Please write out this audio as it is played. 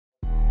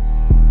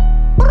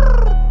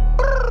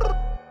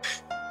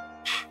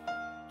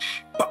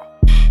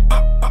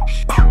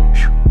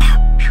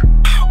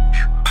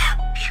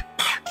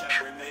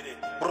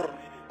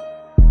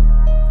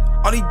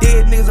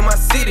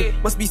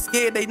Must be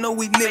scared, they know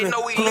we living.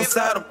 Pull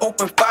inside them,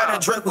 open fire,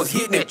 that Drake was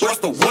hitting it,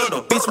 bust the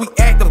window. Bitch, we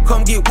active,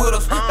 come get with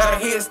us. Got a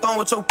headstone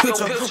with your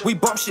picture. We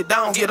bump shit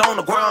down, get on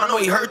the ground. I know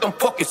he heard them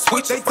fucking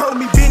switches. They told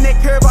me bend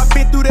that curve, I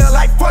been through there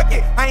like fuck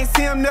it. I ain't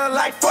see him there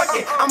like fuck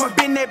it. I'ma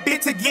bend that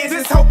bitch again,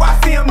 just hope I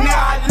see him there.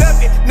 I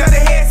love it.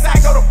 Another head side,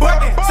 go to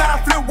bucket. Shout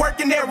out flip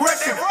working that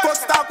Russian. Fuck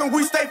stalking,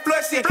 we stay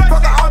flushing.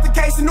 Fuck an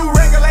altercation, new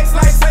regulations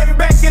like slavery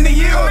back in the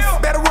years.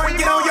 Better work,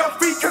 get on your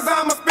feet, cause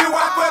I'ma spin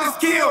wide for this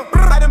kill.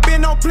 I done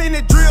been on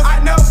plenty drills.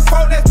 I know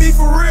before, let's be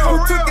for real.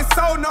 Who took it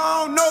so? No,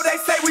 I don't know. They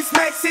say we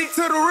smack shit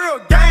to the real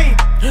game.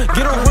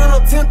 Get a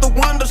rental, tint the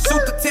window,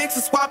 shoot the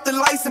Texas, swap the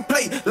license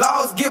plate.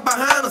 Laws get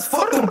behind us,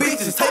 fuck them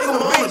bitches, take them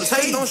on the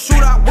chase. Don't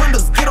shoot out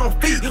windows, get on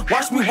feet.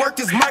 Watch me work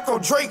this micro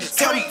Drake.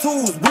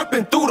 72s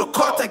whipping through the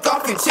car, take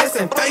off your chest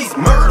and face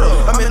murder.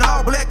 I'm in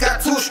all black,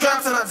 got 2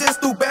 straps, and I just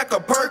threw back a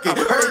Perkin.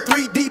 Heard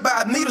 3D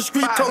by Anita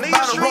Street, close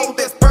by the road,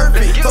 that's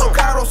perfect. So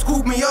Cairo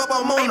scoop me up,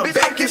 I'm on the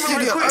back, this shit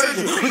here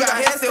urgent. We got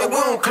hands that we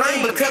don't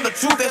claim, but tell the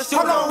truth, that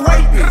shit hold on,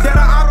 wait. That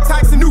our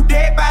types a new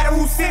dead body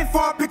who sent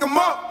for him, pick him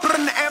up. Put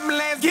in the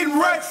ambulance, getting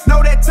rushed.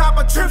 Know that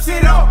chopper trip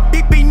shit up.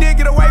 Big B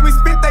nigga, the way we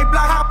spit they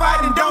block, hop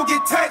out and don't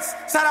get touched.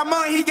 Shout out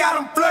money, he got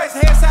him flushed.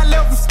 Headshot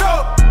left him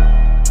stuck.